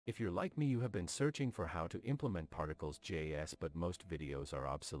If you're like me, you have been searching for how to implement Particles.js, but most videos are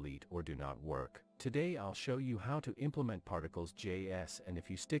obsolete or do not work. Today I'll show you how to implement Particles.js, and if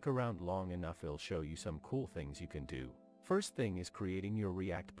you stick around long enough, it'll show you some cool things you can do. First thing is creating your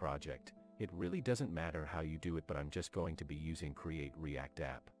React project. It really doesn't matter how you do it, but I'm just going to be using Create React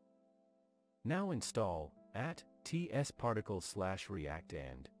App. Now install @tsparticles/react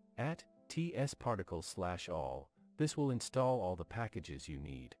and @tsparticles/all. This will install all the packages you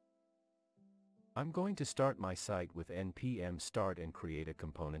need. I'm going to start my site with npm start and create a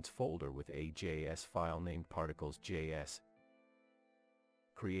components folder with a JS file named Particles.js.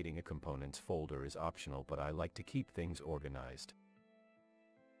 Creating a components folder is optional, but I like to keep things organized.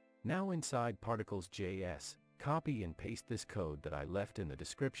 Now inside Particles.js, copy and paste this code that I left in the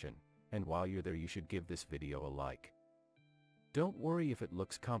description, and while you're there you should give this video a like. Don't worry if it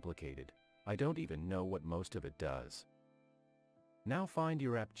looks complicated. I don't even know what most of it does. Now find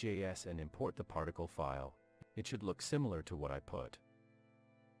your app.js and import the particle file. It should look similar to what I put.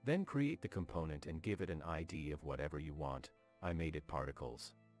 Then create the component and give it an ID of whatever you want. I made it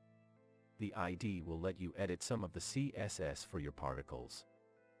particles. The ID will let you edit some of the CSS for your particles.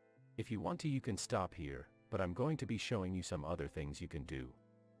 If you want to, you can stop here, but I'm going to be showing you some other things you can do.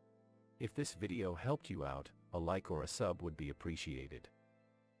 If this video helped you out, a like or a sub would be appreciated.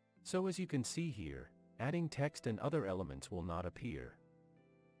 So as you can see here, adding text and other elements will not appear.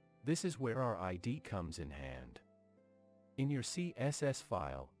 This is where our ID comes in hand. In your CSS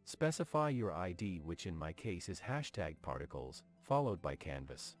file, specify your ID, which in my case is #particles, followed by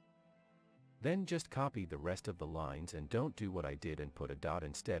canvas. Then just copy the rest of the lines and don't do what I did and put a dot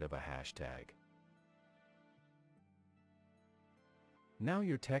instead of a hashtag. Now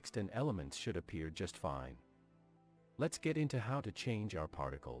your text and elements should appear just fine. Let's get into how to change our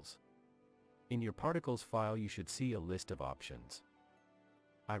particles. In your particles file you should see a list of options.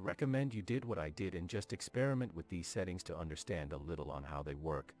 I recommend you did what I did and just experiment with these settings to understand a little on how they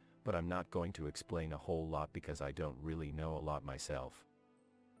work, but I'm not going to explain a whole lot because I don't really know a lot myself.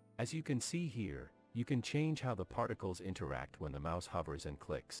 As you can see here, you can change how the particles interact when the mouse hovers and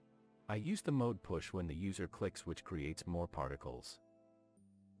clicks. I use the mode push when the user clicks, which creates more particles.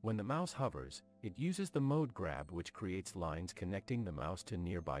 When the mouse hovers, it uses the mode grab, which creates lines connecting the mouse to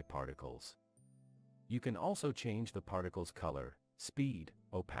nearby particles. You can also change the particles' color, speed,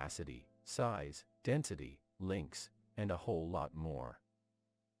 opacity, size, density, links, and a whole lot more.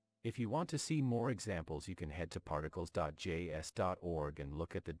 If you want to see more examples, you can head to particles.js.org and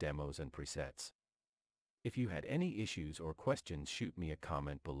look at the demos and presets. If you had any issues or questions, shoot me a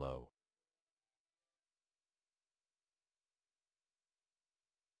comment below.